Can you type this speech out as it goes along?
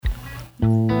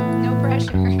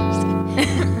Check,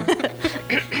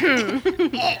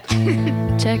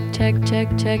 check, check,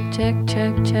 check, check,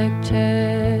 check, check,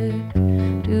 check.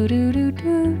 Do, do, do,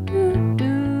 do, do,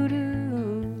 do,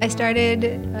 do. I started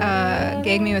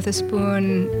Gag Me with a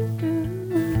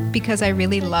Spoon because I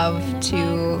really love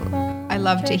to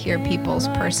hear people's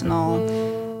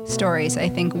personal stories. I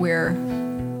think we're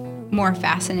more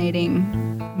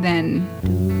fascinating than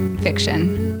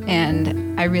fiction,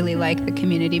 and I really like the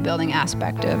community building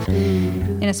aspect of,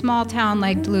 in a small town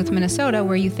like Duluth, Minnesota,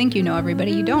 where you think you know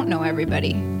everybody, you don't know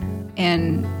everybody,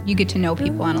 and you get to know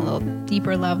people on a little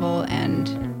deeper level and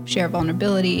share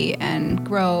vulnerability and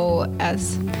grow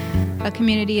as a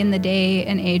community in the day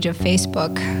and age of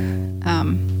Facebook.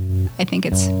 I think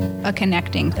it's a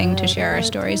connecting thing to share our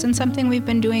stories, and something we've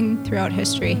been doing throughout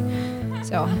history.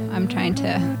 So I'm trying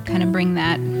to kind of bring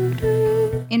that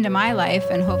into my life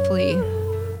and hopefully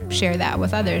share that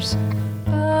with others.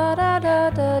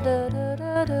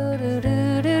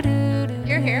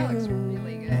 Your hair looks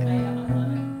really good.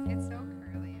 It's so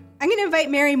curly. I'm going to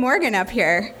invite Mary Morgan up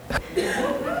here.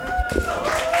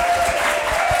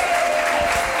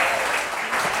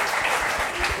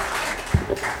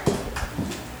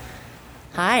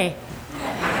 Hi.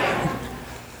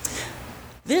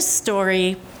 This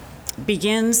story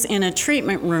begins in a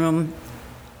treatment room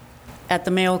at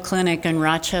the Mayo Clinic in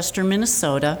Rochester,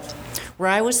 Minnesota, where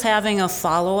I was having a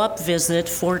follow-up visit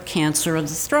for cancer of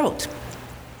the throat.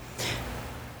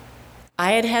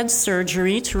 I had had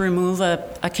surgery to remove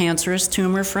a cancerous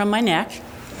tumor from my neck,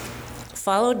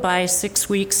 followed by 6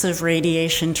 weeks of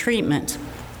radiation treatment.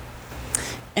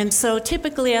 And so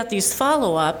typically at these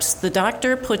follow-ups, the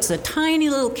doctor puts a tiny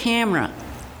little camera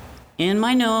in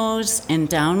my nose and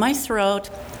down my throat,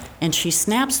 and she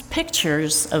snaps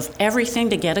pictures of everything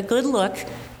to get a good look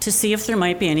to see if there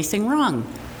might be anything wrong.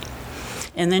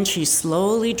 And then she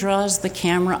slowly draws the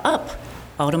camera up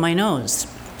out of my nose.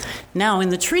 Now, in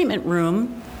the treatment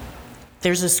room,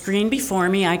 there's a screen before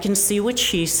me. I can see what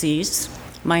she sees.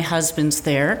 My husband's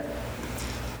there.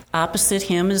 Opposite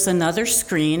him is another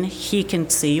screen. He can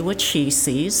see what she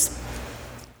sees.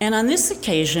 And on this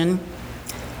occasion,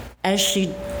 as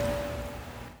she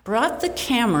brought the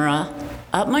camera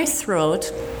up my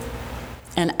throat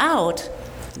and out,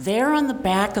 there on the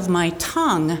back of my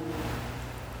tongue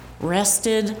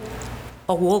rested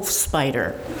a wolf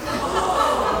spider.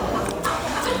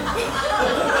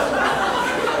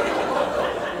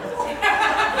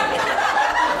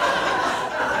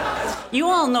 You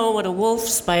all know what a wolf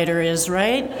spider is,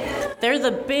 right? They're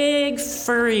the big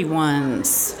furry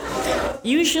ones.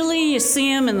 Usually you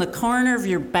see them in the corner of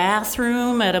your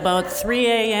bathroom at about 3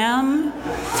 a.m.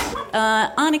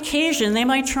 On occasion, they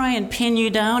might try and pin you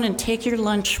down and take your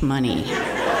lunch money.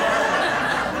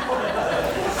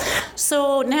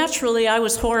 So naturally, I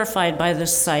was horrified by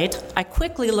this sight. I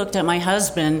quickly looked at my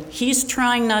husband. He's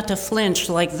trying not to flinch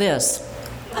like this.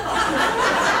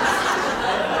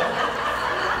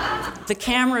 The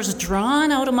camera's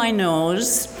drawn out of my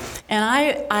nose, and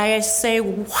I say,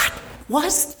 "What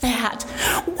was that?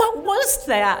 What was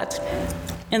that?"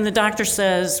 And the doctor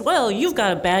says, "Well, you've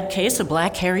got a bad case of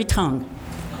black hairy tongue."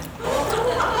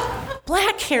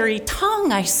 Black hairy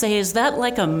tongue, I say, is that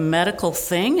like a medical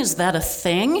thing? Is that a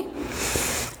thing?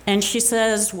 And she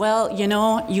says, "Well, you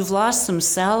know, you've lost some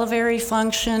salivary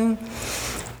function,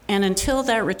 and until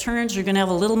that returns, you're going to have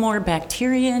a little more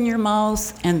bacteria in your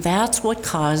mouth, and that's what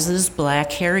causes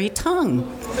black hairy tongue."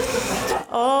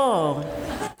 Oh,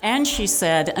 and she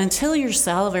said, "Until your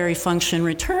salivary function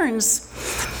returns,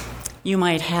 you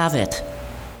might have it,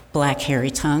 black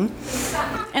hairy tongue."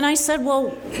 And I said, well,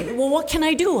 what can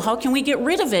I do? How can we get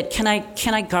rid of it? Can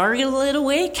I gargle it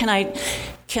away? Can I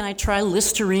try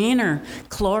Listerine or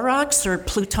Clorox or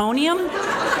plutonium?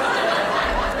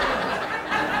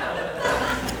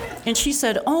 And she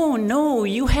said, "Oh no,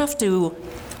 you have to."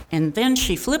 And then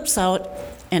she flips out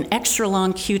an extra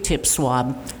long Q-tip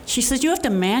swab. She says, "You have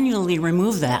to manually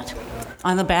remove that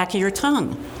on the back of your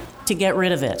tongue to get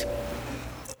rid of it."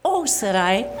 "Oh," said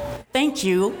I, "thank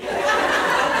you."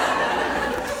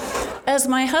 As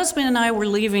my husband and I were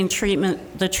leaving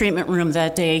the treatment room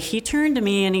that day, he turned to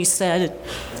me and he said,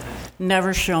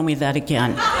 "Never show me that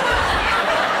again."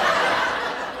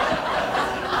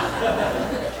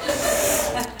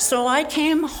 So I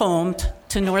came home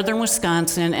to northern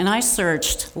Wisconsin, and I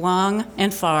searched long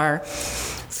and far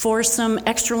for some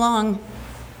extra long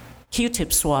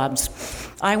Q-tip swabs.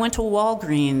 I went to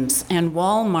Walgreens and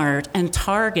Walmart and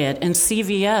Target and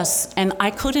CVS, and I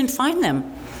couldn't find them.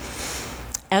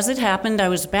 As it happened, I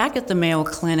was back at the Mayo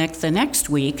Clinic the next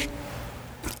week,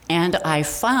 and I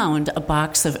found a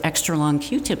box of extra long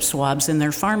Q-tip swabs in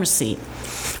their pharmacy.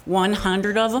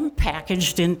 100 of them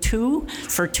packaged in 2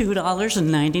 for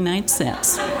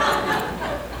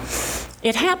 $2.99.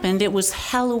 It happened, it was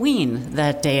Halloween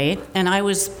that day, and I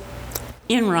was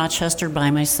in Rochester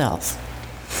by myself.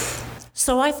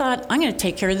 So I thought, I'm going to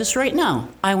take care of this right now.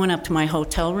 I went up to my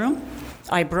hotel room.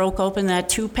 I broke open that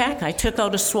 2-pack. I took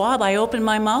out a swab. I opened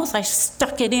my mouth. I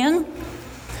stuck it in.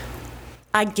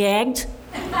 I gagged.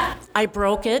 I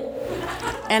broke it.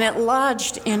 And it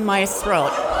lodged in my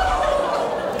throat.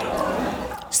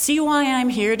 See why I'm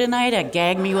here tonight at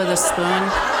Gag Me with a Spoon?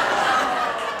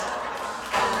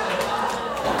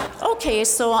 Okay,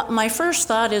 so my first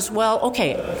thought is, well,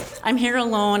 okay, I'm here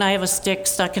alone. I have a stick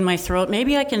stuck in my throat.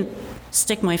 Maybe I can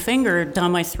stick my finger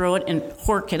down my throat and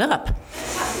hork it up.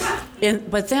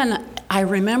 But then I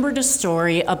remembered a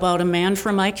story about a man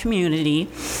from my community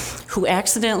who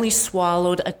accidentally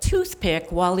swallowed a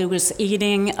toothpick while he was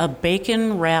eating a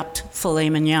bacon-wrapped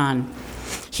filet mignon.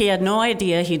 He had no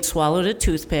idea he'd swallowed a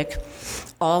toothpick.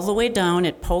 All the way down,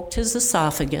 it poked his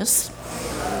esophagus,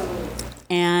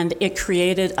 and it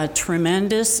created a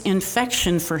tremendous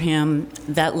infection for him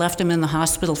that left him in the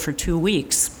hospital for 2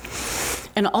 weeks.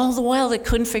 And all the while, they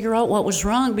couldn't figure out what was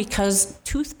wrong because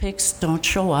toothpicks don't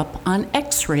show up on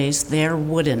x-rays. They're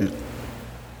wooden.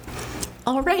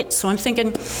 All right, so I'm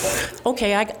thinking,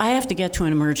 okay, I have to get to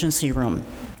an emergency room.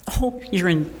 Oh, you're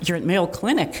at Mayo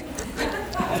Clinic.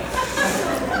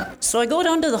 So I go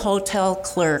down to the hotel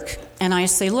clerk, and I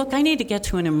say, look, I need to get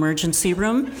to an emergency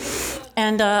room.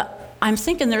 And I'm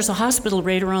thinking there's a hospital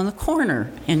right around the corner.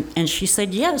 And she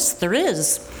said, yes, there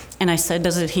is. And I said,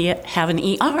 does it have an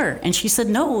ER? And she said,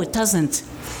 no, it doesn't.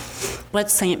 But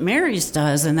St. Mary's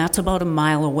does, and that's about a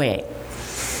mile away.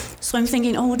 So I'm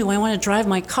thinking, oh, do I want to drive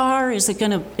my car? Is it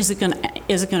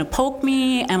gonna poke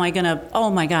me? Am I gonna,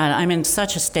 oh my God, I'm in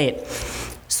such a state.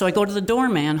 So I go to the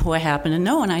doorman who I happen to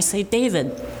know, and I say,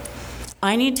 David,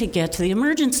 I need to get to the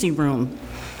emergency room.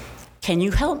 Can you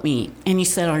help me? And he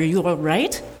said, are you all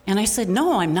right? And I said,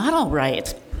 no, I'm not all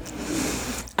right.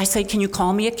 I said, can you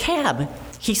call me a cab?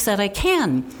 He said, I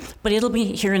can, but it'll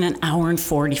be here in an hour and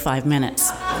 45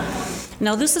 minutes.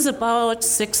 Now, this is about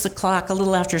 6 o'clock, a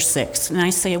little after 6. And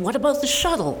I say, what about the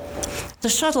shuttle? The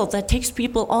shuttle that takes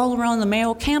people all around the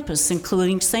Mayo campus,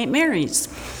 including St. Mary's.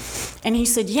 And he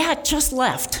said, yeah, it just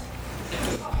left.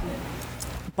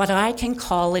 But I can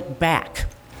call it back.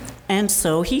 And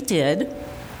so he did.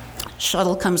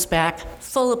 Shuttle comes back,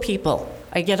 full of people.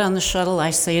 I get on the shuttle,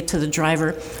 I say it to the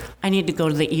driver, I need to go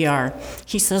to the ER.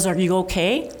 He says, are you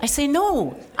okay? I say,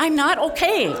 no, I'm not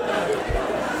okay.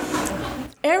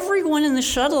 Everyone in the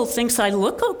shuttle thinks I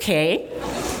look okay,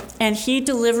 and he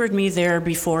delivered me there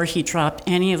before he dropped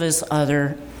any of his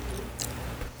other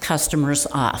customers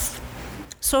off.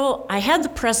 So I had the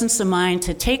presence of mind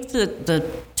to take the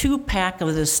 2-pack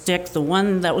of the stick, the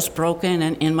one that was broken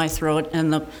and in my throat,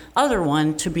 and the other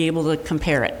one to be able to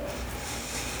compare it.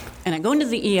 And I go into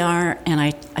the ER, and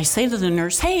I say to the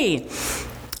nurse, hey,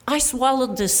 I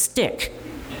swallowed this stick.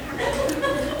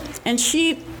 And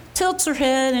she tilts her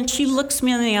head, and she looks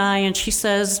me in the eye, and she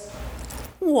says,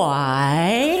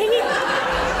 why?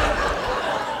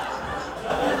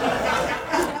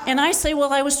 And I say,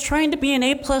 well, I was trying to be an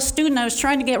A-plus student. I was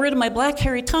trying to get rid of my black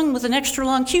hairy tongue with an extra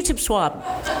long Q-tip swab.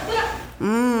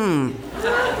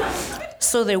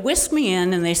 So they whisk me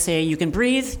in, and they say, you can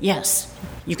breathe? Yes.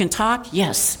 You can talk?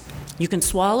 Yes. You can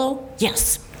swallow?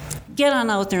 Yes. Get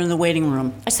on out there in the waiting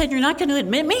room. I said, you're not going to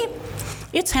admit me?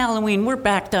 It's Halloween. We're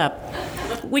backed up.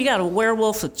 We got a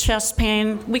werewolf with chest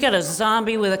pain. We got a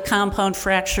zombie with a compound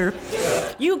fracture.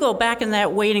 You go back in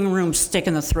that waiting room, stick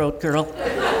in the throat, girl.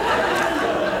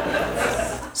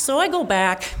 So I go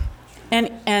back, and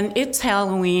it's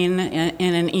Halloween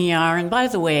in an ER. And by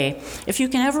the way, if you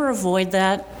can ever avoid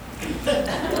that,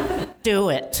 do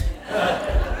it.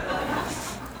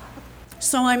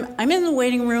 So I'm in the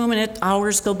waiting room, and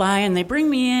hours go by, and they bring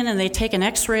me in, and they take an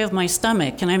x-ray of my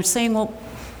stomach. And I'm saying, well,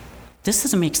 this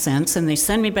doesn't make sense. And they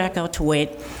send me back out to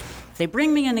wait. They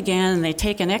bring me in again, and they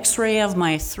take an x-ray of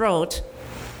my throat.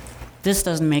 This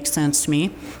doesn't make sense to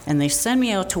me. And they send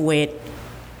me out to wait.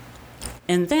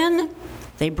 And then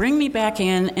they bring me back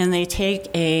in, and they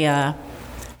take a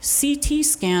CT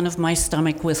scan of my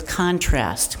stomach with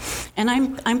contrast. And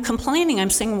I'm complaining.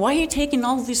 I'm saying, why are you taking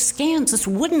all these scans? It's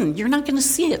wooden. You're not going to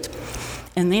see it.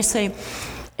 And they say,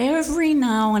 every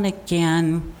now and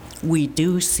again, we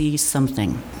do see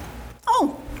something.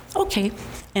 Oh, okay.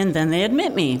 And then they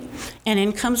admit me. And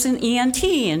in comes an ENT,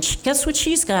 and guess what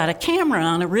she's got? A camera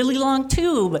on a really long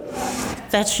tube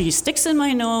that she sticks in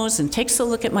my nose and takes a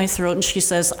look at my throat, and she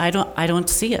says, I don't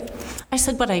see it. I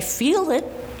said, but I feel it.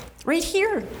 right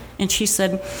here. And she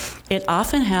said, it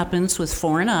often happens with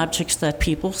foreign objects that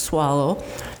people swallow,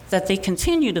 that they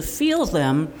continue to feel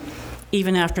them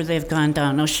even after they've gone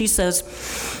down. Now, she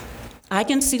says, I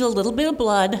can see a little bit of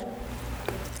blood,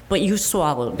 but you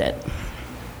swallowed it.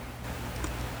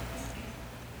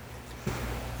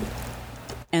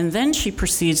 And then she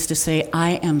proceeds to say,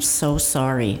 I am so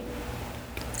sorry.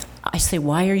 I say,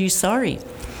 why are you sorry?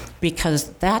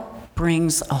 Because that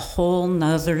brings a whole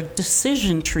nother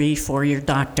decision tree for your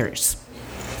doctors.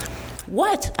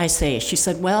 What? I say. She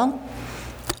said, well,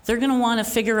 they're going to want to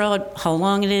figure out how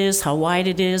long it is, how wide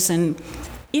it is, and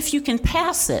if you can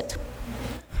pass it.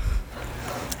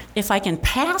 If I can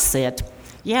pass it,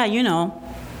 yeah,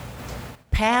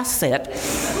 pass it.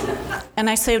 And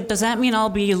I say, does that mean I'll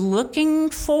be looking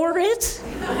for it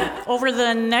over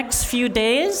the next few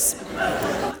days?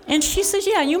 And she says,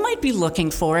 yeah, you might be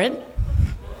looking for it.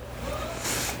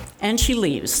 And she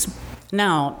leaves.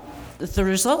 Now, the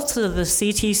results of the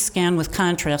CT scan with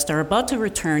contrast are about to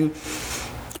return,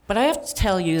 but I have to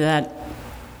tell you that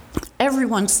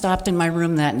everyone stopped in my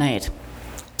room that night.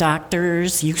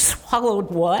 Doctors, you swallowed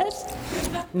what?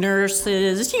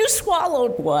 Nurses, you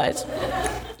swallowed what?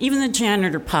 Even the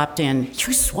janitor popped in,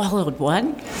 you swallowed what?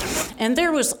 And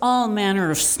there was all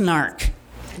manner of snark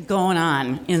going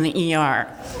on in the ER.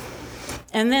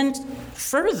 And then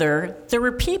further, there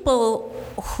were people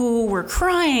who were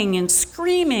crying and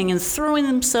screaming and throwing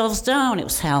themselves down. It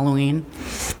was Halloween.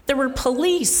 There were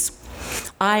police.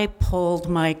 I pulled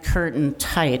my curtain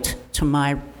tight to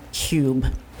my cube.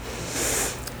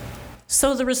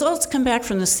 So the results come back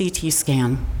from the CT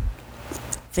scan.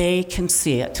 They can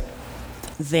see it.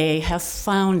 They have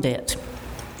found it.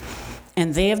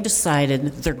 And they have decided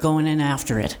they're going in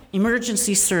after it.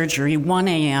 Emergency surgery, 1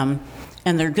 a.m.,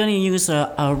 and they're going to use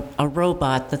a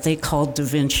robot that they call Da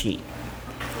Vinci.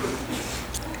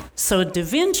 So Da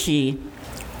Vinci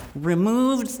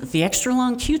removed the extra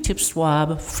long Q-tip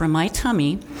swab from my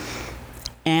tummy,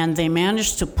 and they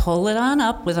managed to pull it on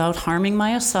up without harming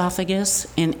my esophagus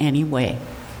in any way.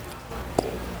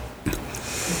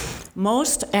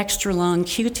 Most extra long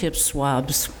Q-tip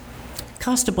swabs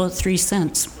cost about 3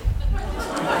 cents.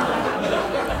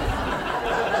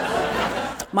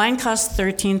 Mine cost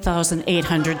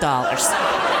 $13,800.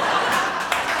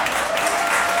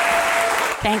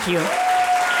 Thank you.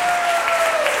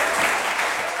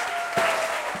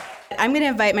 I'm going to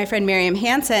invite my friend Miriam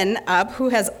Hansen up, who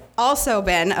has also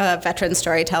been a veteran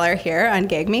storyteller here on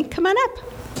Gag Me. Come on up.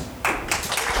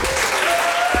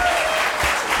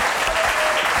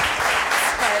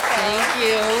 Thank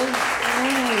you.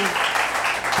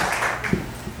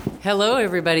 Hello,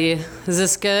 everybody. Is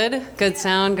this good? Good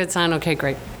sound? Good sound? Okay,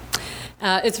 great.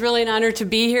 It's really an honor to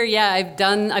be here. Yeah, I've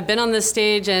been on this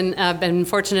stage and been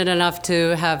fortunate enough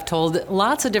to have told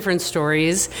lots of different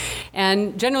stories,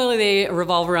 and generally they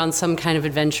revolve around some kind of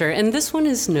adventure, and this one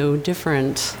is no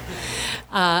different.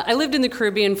 I lived in the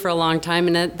Caribbean for a long time,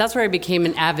 and that's where I became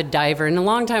an avid diver. And a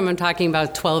long time, I'm talking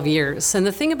about 12 years. And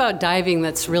the thing about diving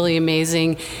that's really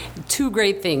amazing, two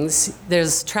great things.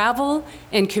 There's travel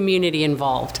and community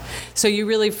involved. So you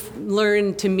really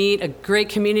learn to meet a great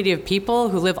community of people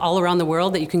who live all around the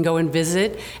world that you can go and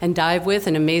visit and dive with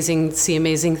and see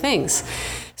amazing things.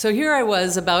 So here I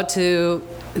was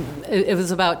it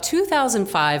was about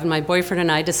 2005, and my boyfriend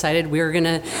and I decided we were going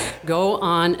to go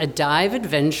on a dive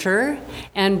adventure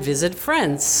and visit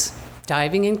friends,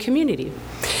 diving in community.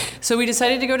 So we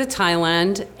decided to go to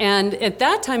Thailand, and at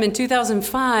that time in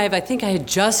 2005, I think I had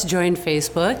just joined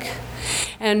Facebook,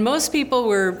 and most people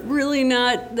were really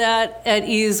not that at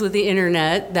ease with the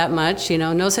internet that much,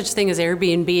 no such thing as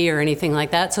Airbnb or anything like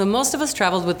that. So most of us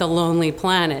traveled with the Lonely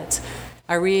Planet.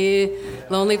 Are we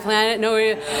Lonely Planet? No,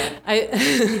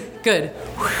 good.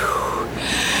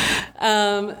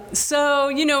 So,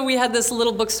 we had this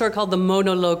little bookstore called the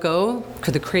Mono Loco,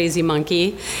 the Crazy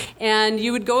Monkey, and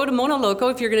you would go to Mono Loco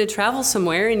if you're going to travel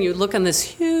somewhere, and you'd look on this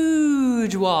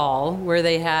huge wall where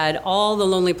they had all the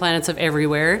Lonely Planets of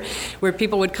everywhere, where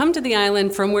people would come to the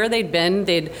island from where they'd been,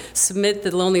 they'd submit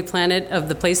the Lonely Planet of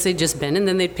the place they'd just been, and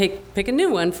then they'd pick a new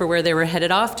one for where they were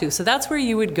headed off to. So that's where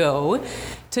you would go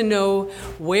to know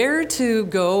where to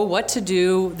go, what to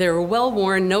do. There were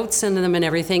well-worn notes in them and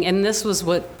everything, and this was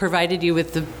what provided you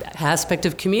with the aspect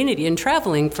of community and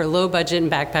traveling for low-budget and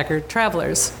backpacker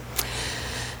travelers.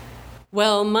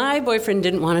 Well, my boyfriend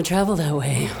didn't want to travel that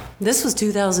way. This was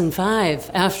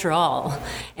 2005, after all,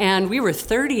 and we were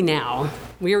 30 now.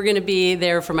 We were going to be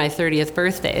there for my 30th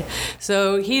birthday.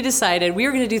 So he decided we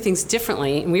were going to do things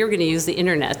differently, and we were going to use the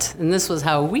internet, and this was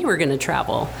how we were going to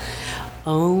travel.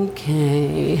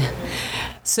 Okay.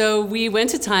 So we went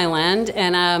to Thailand,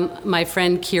 and my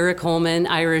friend Kira Coleman,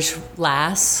 Irish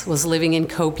lass, was living in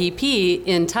Koh Phi Phi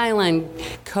in Thailand.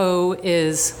 Koh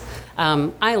is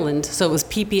island, so it was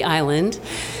Phi Phi Island.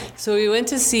 So we went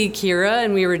to see Kira,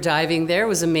 and we were diving there. It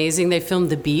was amazing. They filmed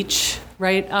The Beach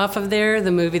right off of there,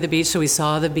 the movie The Beach, so we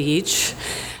saw the beach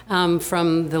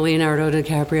from the Leonardo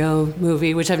DiCaprio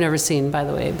movie, which I've never seen, by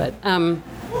the way. But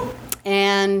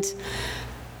and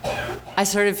I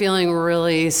started feeling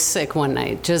really sick one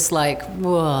night, just like,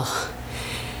 whoa.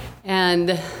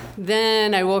 And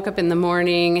then I woke up in the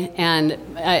morning, and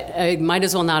I might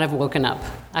as well not have woken up.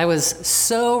 I was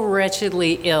so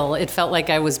wretchedly ill. It felt like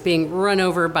I was being run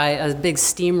over by a big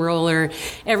steamroller.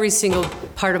 Every single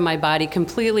part of my body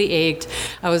completely ached.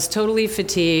 I was totally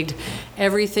fatigued.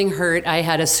 Everything hurt. I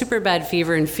had a super bad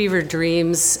fever and fever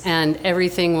dreams, and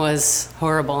everything was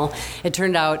horrible. It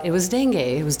turned out it was dengue.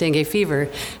 It was dengue fever.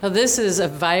 Now, this is a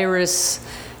virus,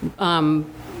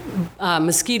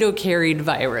 mosquito-carried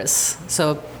virus.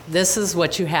 So this is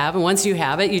what you have, and once you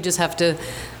have it, you just have to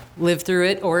live through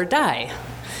it or die.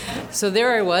 So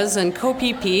there I was on Koh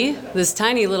Phi Phi, this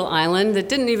tiny little island that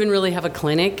didn't even really have a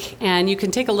clinic, and you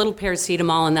can take a little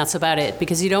paracetamol and that's about it,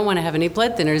 because you don't want to have any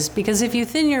blood thinners, because if you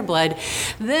thin your blood,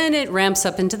 then it ramps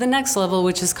up into the next level,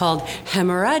 which is called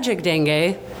hemorrhagic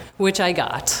dengue, which I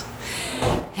got.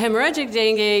 Hemorrhagic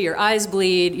dengue, your eyes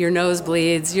bleed, your nose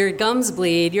bleeds, your gums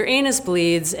bleed, your anus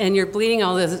bleeds, and you're bleeding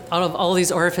out of all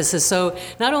these orifices. So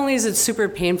not only is it super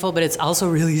painful, but it's also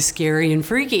really scary and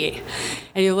freaky.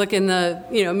 And you look in the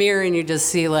mirror and you just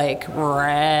see like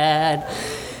red.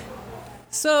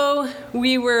 So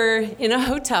we were in a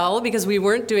hotel because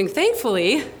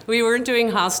thankfully, we weren't doing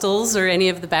hostels or any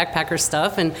of the backpacker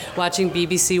stuff and watching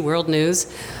BBC World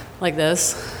News like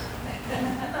this.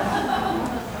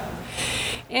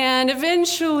 And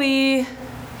eventually,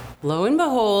 lo and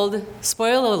behold,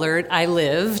 spoiler alert, I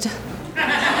lived.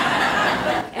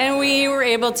 And we were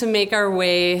able to make our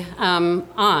way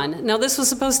on. Now, this was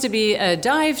supposed to be a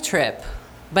dive trip,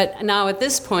 but now at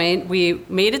this point, we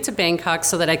made it to Bangkok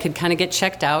so that I could kind of get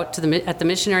checked out at the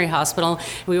missionary hospital.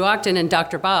 We walked in, and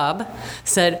Dr. Bob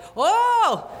said,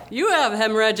 "Oh, you have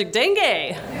hemorrhagic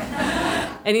dengue."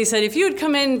 And he said, if you had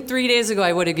come in 3 days ago,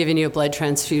 I would have given you a blood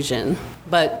transfusion.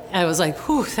 But I was like,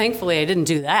 whew, thankfully I didn't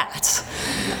do that.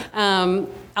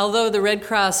 Although the Red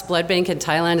Cross blood bank in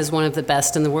Thailand is one of the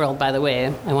best in the world, by the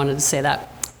way. I wanted to say that.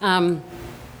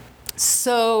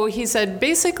 So he said,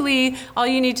 basically, all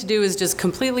you need to do is just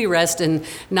completely rest and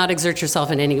not exert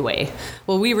yourself in any way.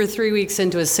 Well, we were 3 weeks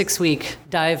into a 6-week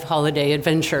dive holiday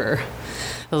adventure.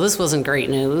 Well, this wasn't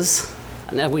great news.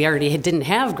 We already didn't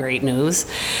have great news.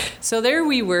 So there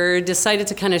we were, decided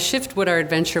to kind of shift what our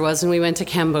adventure was, and we went to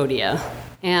Cambodia.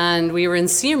 And we were in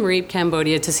Siem Reap,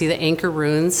 Cambodia, to see the Angkor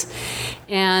ruins.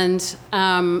 And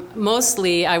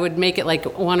mostly I would make it like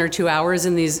 1 or 2 hours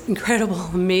in these incredible,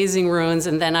 amazing ruins,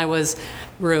 and then I was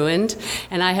ruined.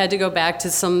 And I had to go back to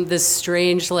this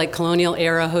strange, like, colonial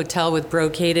era hotel with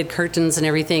brocaded curtains and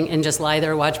everything, and just lie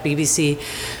there, watch BBC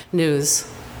News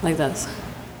like this,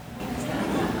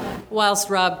 whilst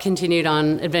Rob continued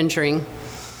on adventuring.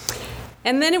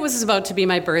 And then it was about to be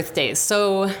my birthday.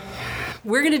 So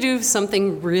we're going to do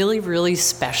something really, really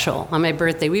special on my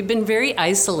birthday. We've been very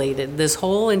isolated this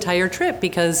whole entire trip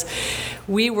because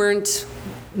we weren't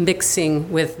mixing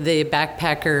with the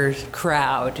backpacker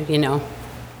crowd,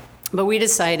 But we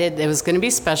decided it was going to be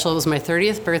special. It was my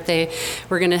 30th birthday.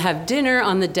 We're going to have dinner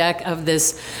on the deck of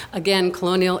this, again,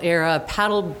 colonial era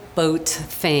paddle boat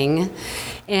thing.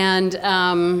 And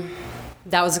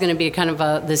that was going to be kind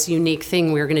of this unique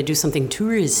thing. We were going to do something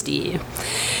touristy.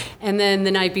 And then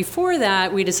the night before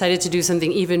that, we decided to do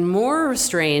something even more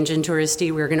strange and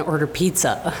touristy. We were going to order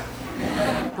pizza.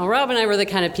 Well, Rob and I were the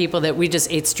kind of people that we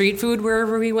just ate street food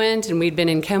wherever we went, and we'd been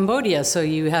in Cambodia, so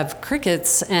you have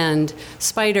crickets and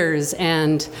spiders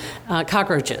and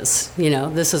cockroaches.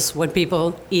 This is what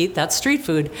people eat. That's street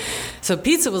food. So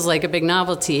pizza was like a big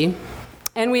novelty.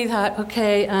 And we thought,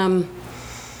 okay,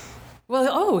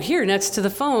 here next to the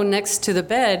phone, next to the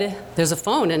bed, there's a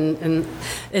phone, and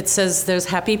it says there's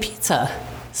Happy Pizza.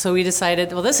 So we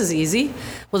decided, well, this is easy.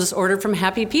 We'll just order from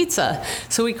Happy Pizza.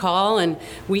 So we call and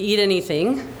we eat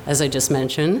anything, as I just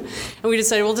mentioned. And we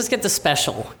decided we'll just get the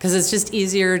special, because it's just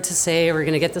easier to say we're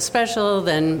going to get the special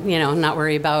than, not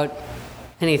worry about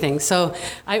anything. So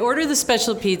I ordered the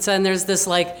special pizza, and there's this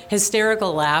like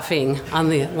hysterical laughing on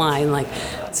the line, like,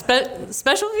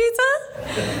 special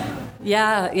pizza?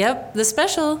 Yeah, yep, the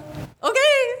special.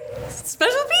 Okay,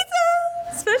 special pizza.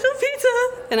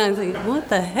 And I'm thinking, what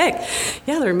the heck?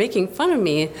 Yeah, they're making fun of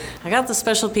me. I got the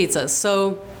special pizza.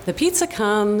 So the pizza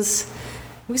comes,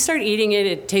 we start eating it,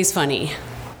 it tastes funny.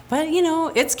 But,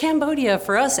 it's Cambodia.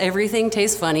 For us, everything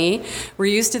tastes funny. We're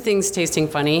used to things tasting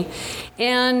funny.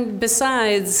 And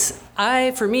besides,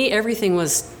 for me, everything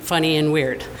was funny and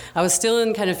weird. I was still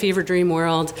in kind of fever dream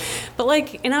world. But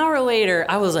like an hour later,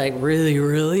 I was like really,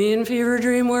 really in fever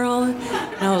dream world.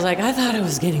 And I was like, I thought I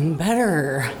was getting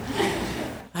better.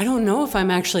 I don't know if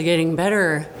I'm actually getting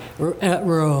better.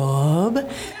 Rob?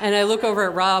 And I look over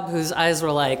at Rob, whose eyes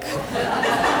were like...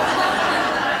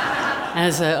 And I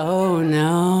said, oh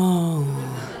no,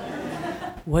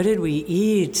 what did we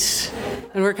eat?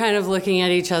 And we're kind of looking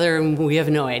at each other and we have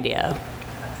no idea.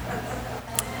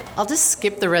 I'll just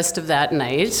skip the rest of that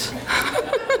night.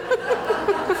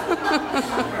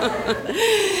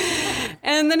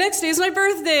 And the next day is my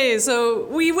birthday, so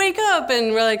we wake up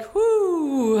and we're like,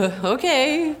 whoo,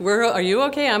 okay, are you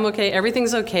okay? I'm okay,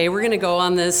 everything's okay. We're gonna go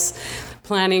on this,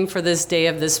 planning for this day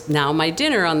of this, now my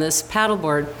dinner on this paddle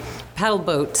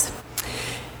boat.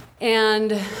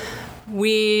 And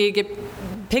we get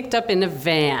picked up in a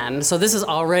van. So this is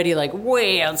already like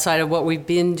way outside of what we've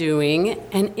been doing.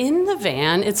 And in the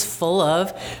van, it's full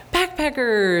of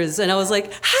backpackers. And I was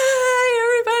like, hi,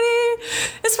 everybody,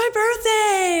 it's my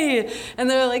birthday. And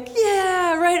they're like,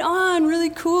 yeah, right on,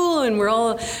 really cool. And we're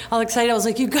all excited. I was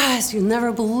like, you guys, you'll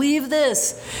never believe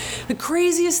this. The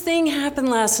craziest thing happened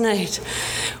last night.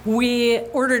 We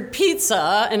ordered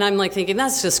pizza, and I'm like thinking,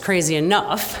 that's just crazy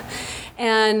enough.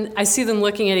 And I see them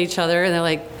looking at each other, and they're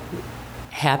like,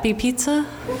 Happy Pizza?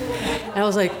 And I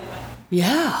was like,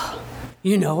 yeah,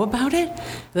 you know about it?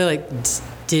 They're like,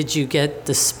 did you get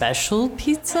the special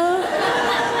pizza?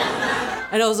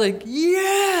 And I was like,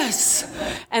 yes!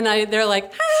 And they're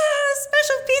like,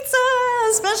 special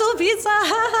pizza!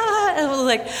 And I was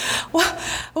like,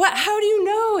 what? How do you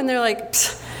know? And they're like,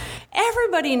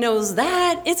 everybody knows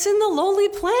that. It's in the Lonely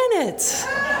Planet.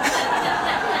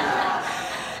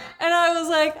 And I was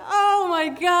like, oh my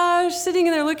gosh, sitting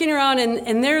in there looking around,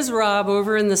 and there's Rob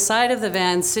over in the side of the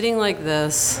van sitting like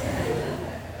this.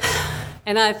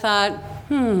 And I thought,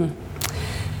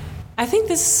 I think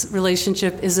this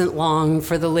relationship isn't long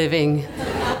for the living.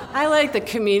 I like the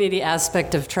community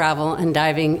aspect of travel and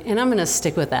diving, and I'm going to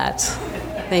stick with that.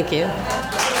 Thank you.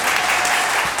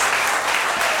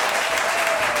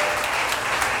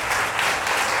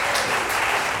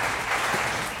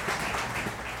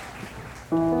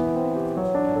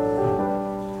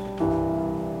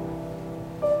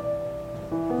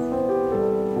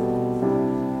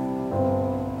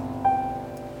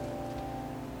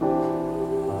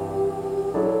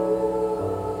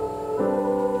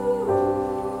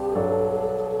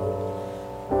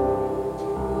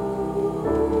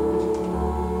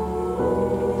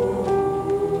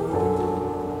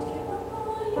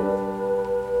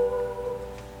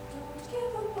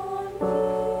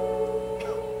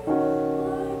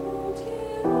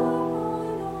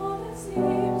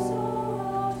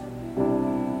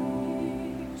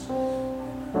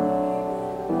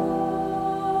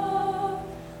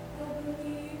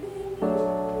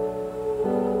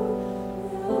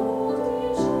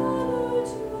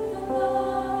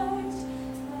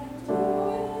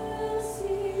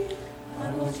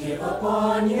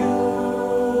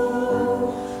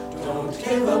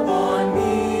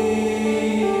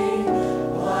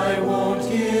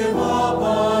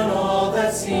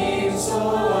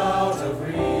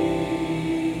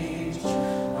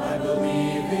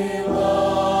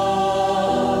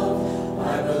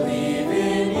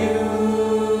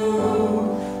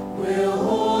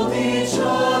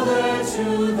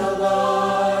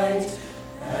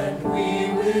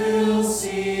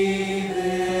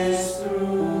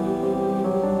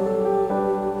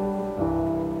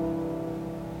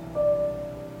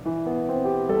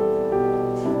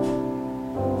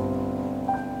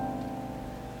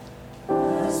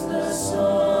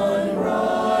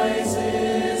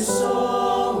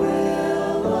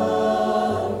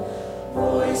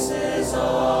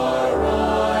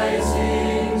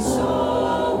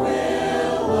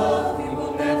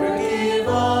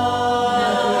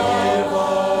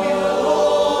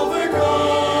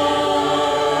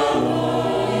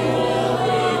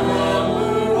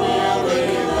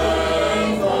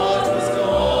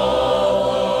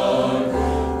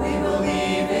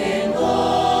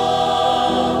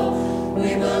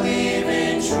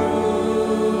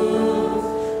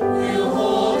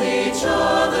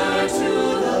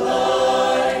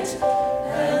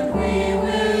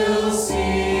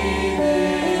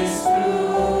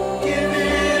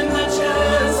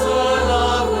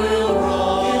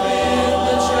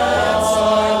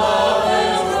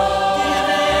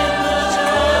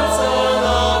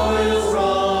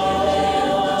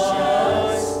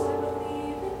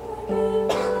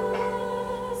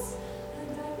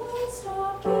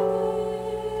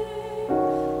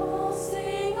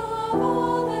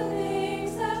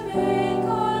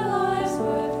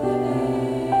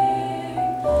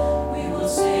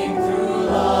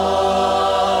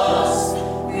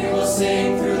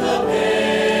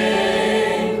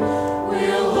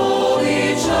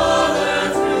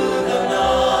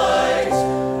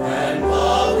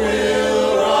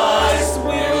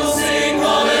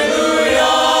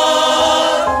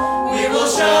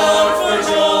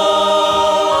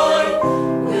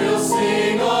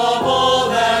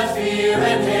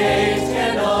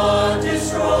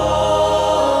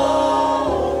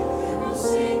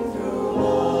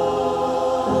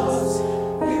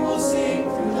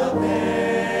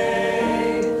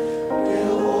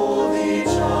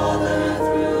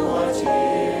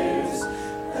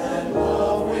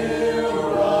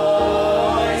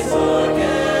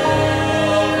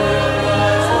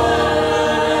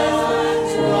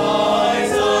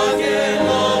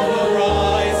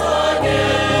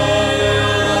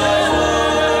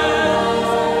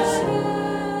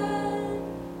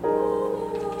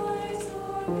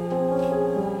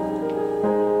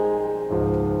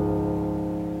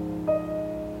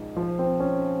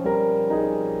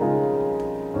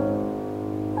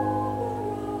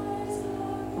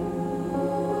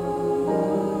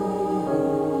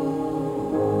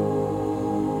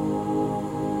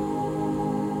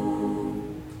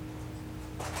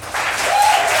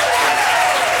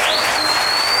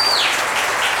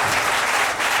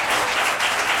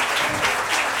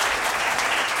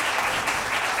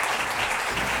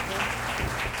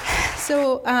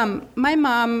 So my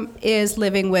mom is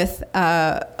living with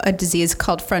a disease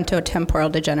called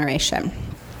frontotemporal degeneration.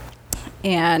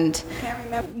 And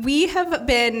we have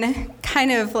been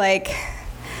kind of like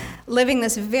living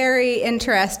this very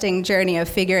interesting journey of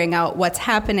figuring out what's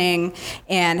happening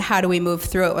and how do we move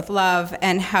through it with love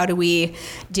and how do we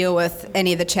deal with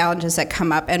any of the challenges that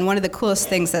come up. And one of the coolest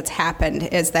things that's happened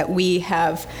is that we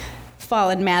have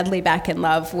fallen madly back in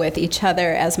love with each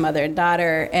other as mother and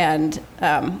daughter, and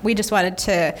we just wanted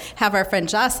to have our friend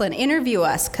Jocelyn interview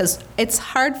us because it's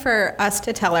hard for us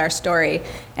to tell our story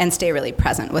and stay really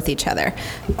present with each other.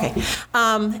 Okay.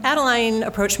 Adeline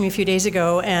approached me a few days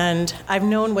ago, and I've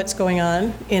known what's going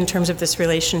on in terms of this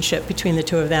relationship between the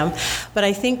two of them. But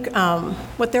I think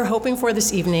what they're hoping for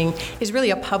this evening is really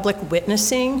a public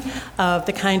witnessing of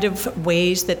the kind of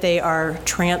ways that they are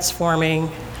transforming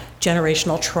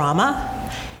generational trauma,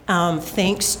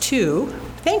 thanks to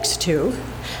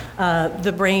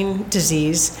the brain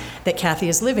disease that Kathy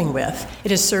is living with. It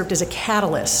has served as a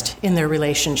catalyst in their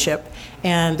relationship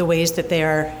and the ways that they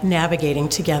are navigating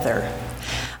together.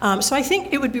 So I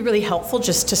think it would be really helpful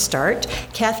just to start.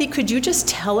 Kathy, could you just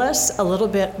tell us a little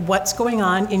bit what's going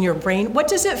on in your brain? What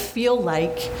does it feel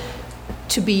like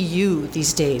to be you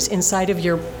these days inside of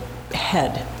your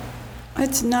head?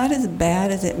 It's not as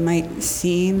bad as it might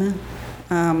seem.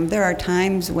 There are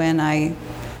times when I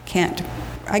can't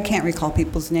recall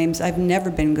people's names. I've never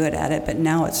been good at it, but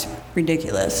now it's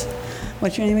ridiculous.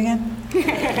 What's your name again?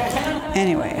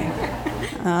 Anyway.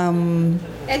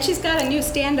 And she's got a new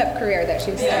stand-up career that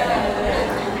she's started.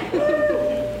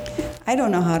 I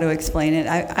don't know how to explain it.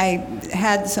 I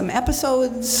had some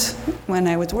episodes when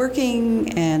I was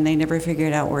working, and they never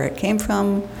figured out where it came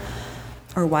from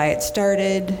or why it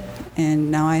started.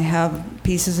 And now I have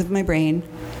pieces of my brain,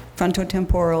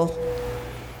 frontotemporal,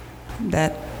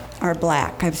 that are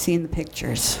black. I've seen the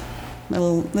pictures,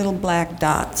 little black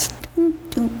dots. Doom,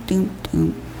 doom, doom,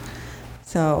 doom.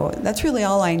 So that's really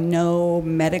all I know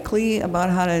medically about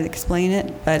how to explain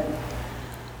it, but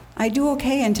I do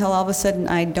okay until all of a sudden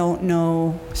I don't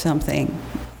know something,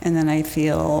 and then I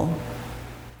feel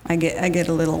I get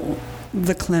a little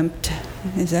verklempt.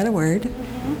 Is that a word?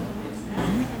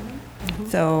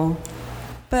 So,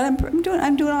 but I'm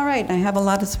doing all right. I have a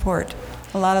lot of support,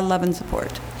 a lot of love and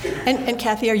support. And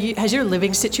Kathy, has your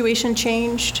living situation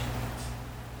changed?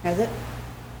 Has it?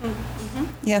 Mm-hmm.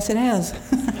 Yes, it has.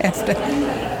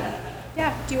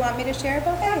 Yeah. Do you want me to share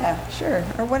about that? Yeah, sure,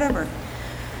 or whatever.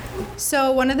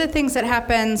 So one of the things that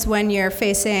happens when you're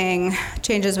facing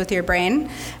changes with your brain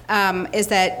is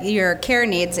that your care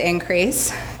needs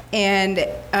increase. And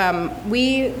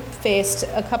we faced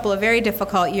a couple of very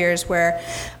difficult years where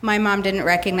my mom didn't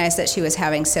recognize that she was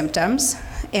having symptoms.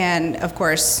 And of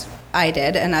course, I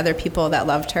did, and other people that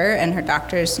loved her, and her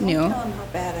doctors knew. Don't tell them how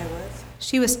bad I was.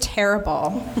 She was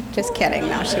terrible. Just kidding.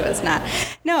 No, she was not.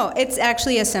 No, it's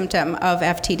actually a symptom of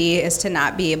FTD is to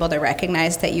not be able to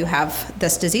recognize that you have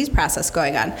this disease process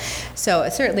going on. So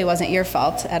it certainly wasn't your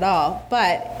fault at all.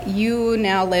 But you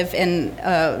now live in,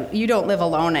 you don't live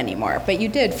alone anymore. But you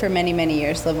did for many, many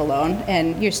years live alone.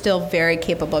 And you're still very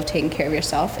capable of taking care of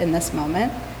yourself in this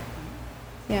moment.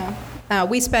 Yeah.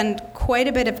 We spend quite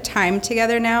a bit of time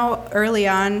together now. Early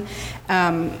on,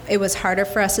 it was harder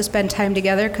for us to spend time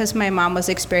together because my mom was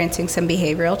experiencing some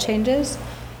behavioral changes.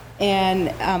 And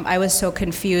I was so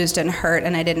confused and hurt,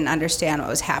 and I didn't understand what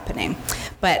was happening.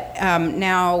 But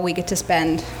now we get to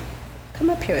spend, come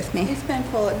up here with me. We spend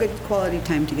good quality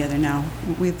time together now.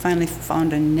 We've finally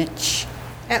found a niche.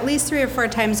 At least 3 or 4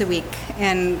 times a week,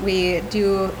 and we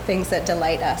do things that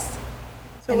delight us.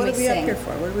 So what are we up here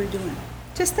for? What are we doing?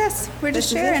 Just this. We're just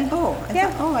sharing. I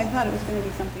thought it was going to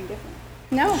be something different.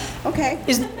 No. Okay.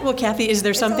 Kathy, is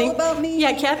there something? It's all about me.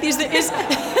 Yeah, Kathy, is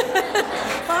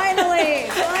Finally.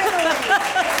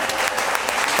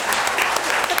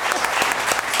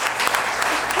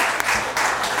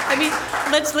 I mean,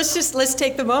 let's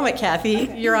take the moment, Kathy.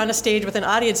 You're on a stage with an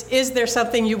audience. Is there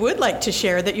something you would like to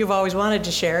share that you've always wanted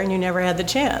to share and you never had the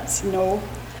chance? No.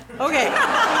 Okay.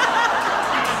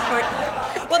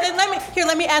 Well, then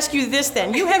let me ask you this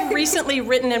then. You have recently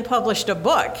written and published a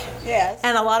book. Yes.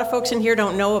 And a lot of folks in here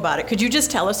don't know about it. Could you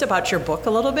just tell us about your book a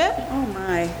little bit? Oh,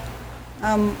 my.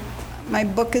 My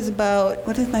book is about,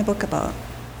 what is my book about?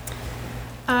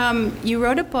 You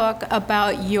wrote a book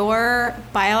about your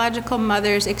biological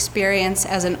mother's experience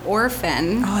as an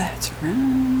orphan. Oh, that's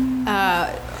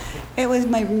right. It was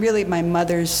my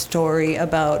mother's story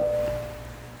about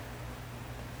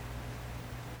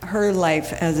her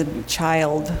life as a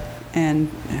child and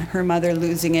her mother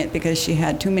losing it because she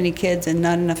had too many kids and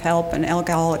not enough help, an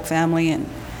alcoholic family, and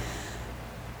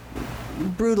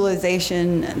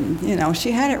brutalization. And,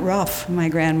 she had it rough, my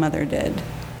grandmother did,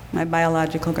 my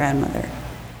biological grandmother.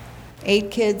 8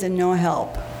 kids and no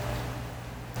help.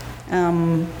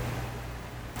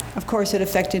 Of course, it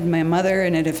affected my mother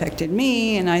and it affected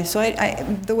me. And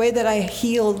the way that I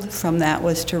healed from that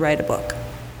was to write a book.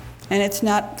 And it's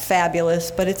not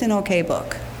fabulous, but it's an okay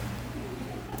book.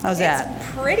 How's that?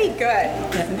 It's pretty good.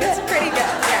 It's pretty good,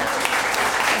 yeah.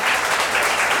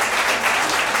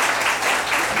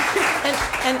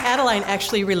 And Adeline,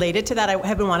 actually related to that, I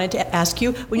have been wanting to ask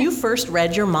you, when you first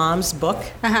read your mom's book,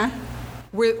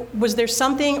 was there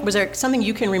something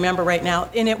you can remember right now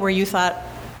in it where you thought,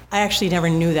 I actually never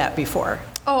knew that before?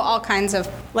 Oh, all kinds of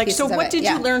pieces so what of it, did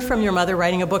you learn from your mother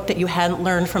writing a book that you hadn't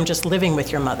learned from just living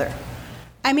with your mother?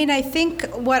 I mean, I think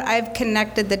what I've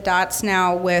connected the dots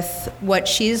now with what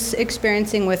she's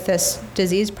experiencing with this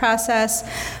disease process.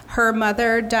 Her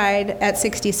mother died at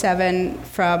 67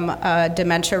 from a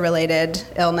dementia-related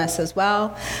illness as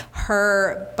well.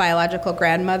 Her biological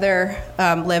grandmother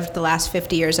lived the last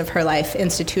 50 years of her life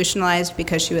institutionalized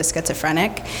because she was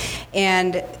schizophrenic.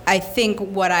 And I think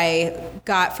what I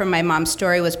got from my mom's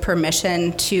story was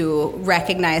permission to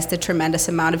recognize the tremendous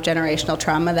amount of generational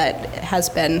trauma that has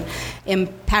been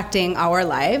impacting our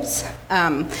lives.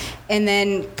 And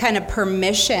then kind of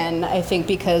permission, I think,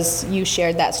 because you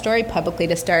shared that story publicly,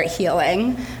 to start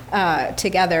healing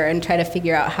together and try to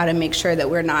figure out how to make sure that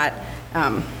we're not,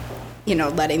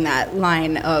 letting that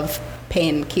line of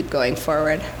pain keep going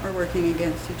forward. Or working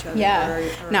against each other. Yeah,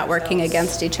 or not working ourselves.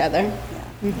 against each other.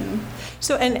 Yeah. Mm-hmm.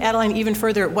 So, and Adeline, even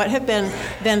further, what have been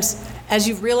then, as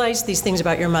you've realized these things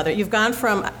about your mother, you've gone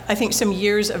from, I think, some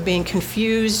years of being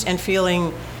confused and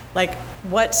feeling like,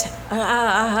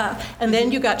 and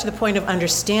then you got to the point of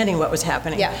understanding what was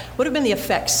happening. Yeah. What have been the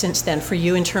effects since then for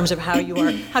you in terms of how you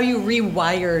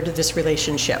rewired this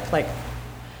relationship? Well,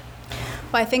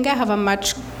 I think I have a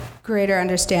much greater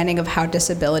understanding of how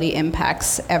disability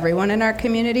impacts everyone in our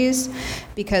communities,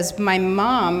 because my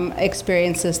mom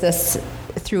experiences this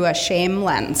through a shame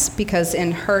lens, because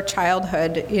in her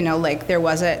childhood, there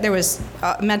was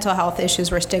mental health issues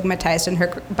were stigmatized, and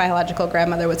her biological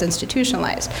grandmother was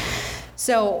institutionalized.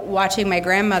 So watching my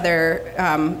grandmother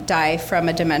die from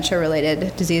a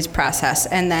dementia-related disease process,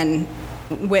 and then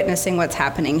witnessing what's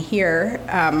happening here,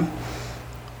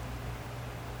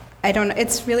 I don't know.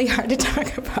 It's really hard to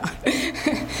talk about.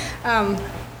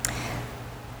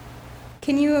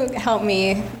 Can you help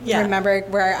me remember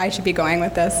where I should be going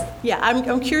with this? Yeah,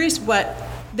 I'm curious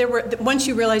once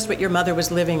you realized what your mother was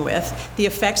living with, the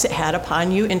effects it had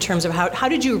upon you in terms of how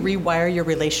did you rewire your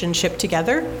relationship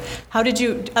together? How did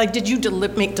you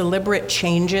make deliberate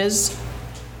changes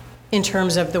in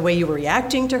terms of the way you were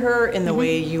reacting to her, in the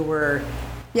way you were?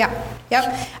 Yeah.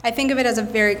 Yep. I think of it as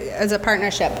a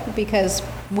partnership, because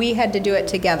we had to do it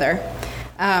together.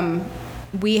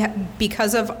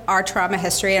 Because of our trauma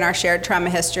history and our shared trauma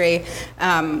history,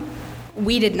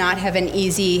 we did not have an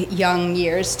easy young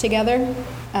years together.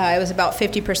 It was about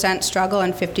 50% struggle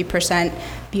and 50%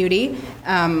 beauty.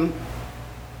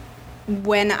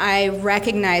 When I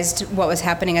recognized what was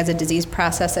happening as a disease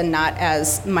process and not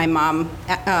as my mom,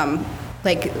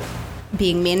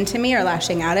 being mean to me or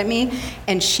lashing out at me,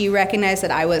 and she recognized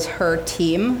that I was her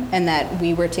team and that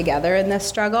we were together in this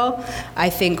struggle, I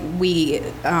think we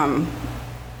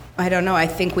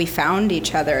found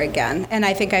each other again. And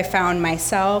I think I found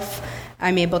myself.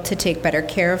 I'm able to take better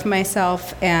care of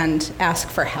myself and ask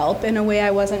for help in a way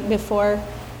I wasn't before.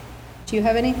 Do you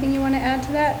have anything you want to add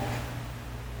to that?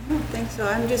 I don't think so.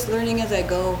 I'm just learning as I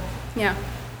go. Yeah.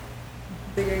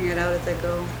 Figuring it out as I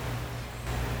go.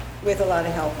 With a lot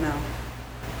of help now.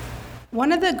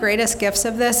 One of the greatest gifts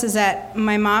of this is that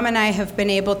my mom and I have been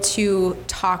able to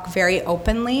talk very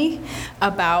openly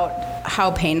about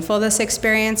how painful this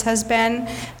experience has been,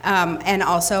 and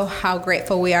also how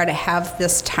grateful we are to have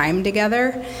this time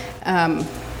together,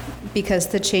 because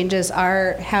the changes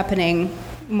are happening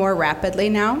more rapidly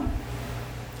now.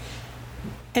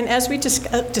 And as we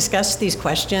discussed these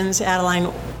questions, Adeline,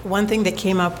 one thing that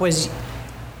came up was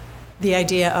the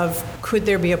idea of, could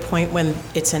there be a point when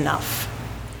it's enough?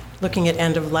 Looking at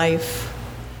end of life,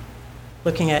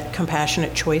 looking at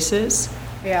compassionate choices.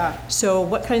 Yeah. So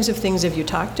what kinds of things have you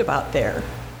talked about there?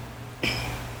 Do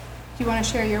you want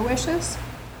to share your wishes?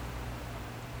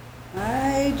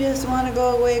 I just want to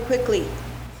go away quickly.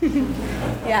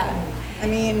 Yeah. I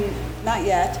mean, not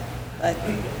yet, but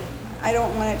I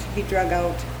don't want it to be drug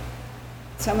out.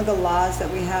 Some of the laws that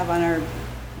we have on our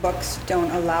books don't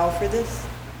allow for this,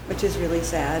 which is really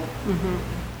sad. Mm-hmm.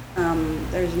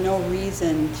 There's no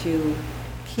reason to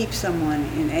keep someone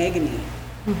in agony.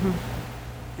 Mm-hmm.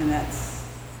 And that's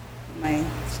my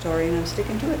story, and I'm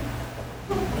sticking to it.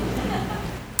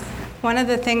 One of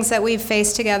the things that we've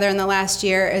faced together in the last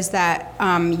year is that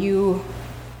you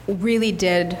really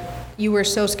did, you were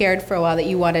so scared for a while that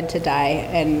you wanted to die,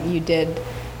 and you did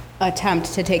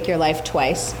attempt to take your life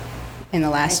twice in the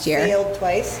last year. Failed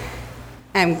twice.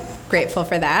 I'm grateful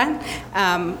for that.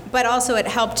 But also it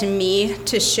helped me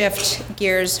to shift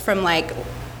gears from like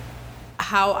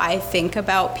how I think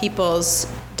about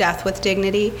people's death with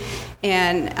dignity.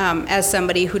 And as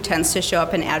somebody who tends to show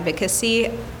up in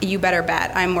advocacy, you better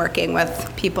bet I'm working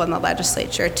with people in the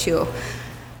legislature to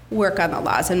work on the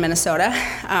laws in Minnesota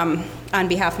on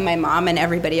behalf of my mom and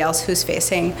everybody else who's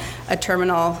facing a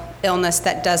terminal illness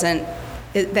that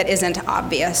isn't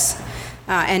obvious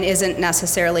and isn't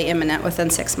necessarily imminent within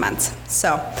 6 months.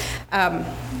 So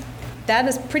that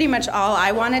is pretty much all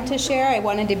I wanted to share. I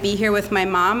wanted to be here with my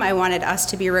mom. I wanted us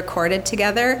to be recorded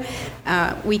together.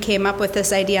 We came up with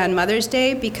this idea on Mother's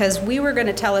Day because we were going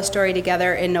to tell a story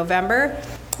together in November,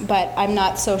 but I'm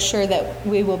not so sure that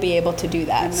we will be able to do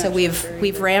that. So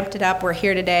we've ramped it up. We're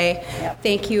here today. Yep.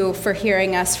 Thank you for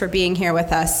hearing us, for being here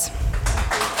with us.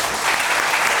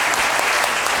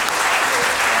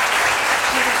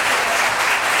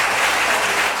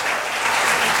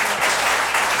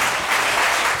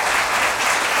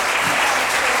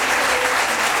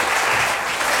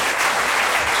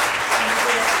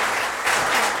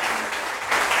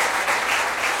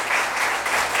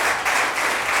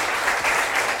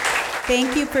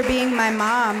 Thank you for being my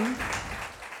mom.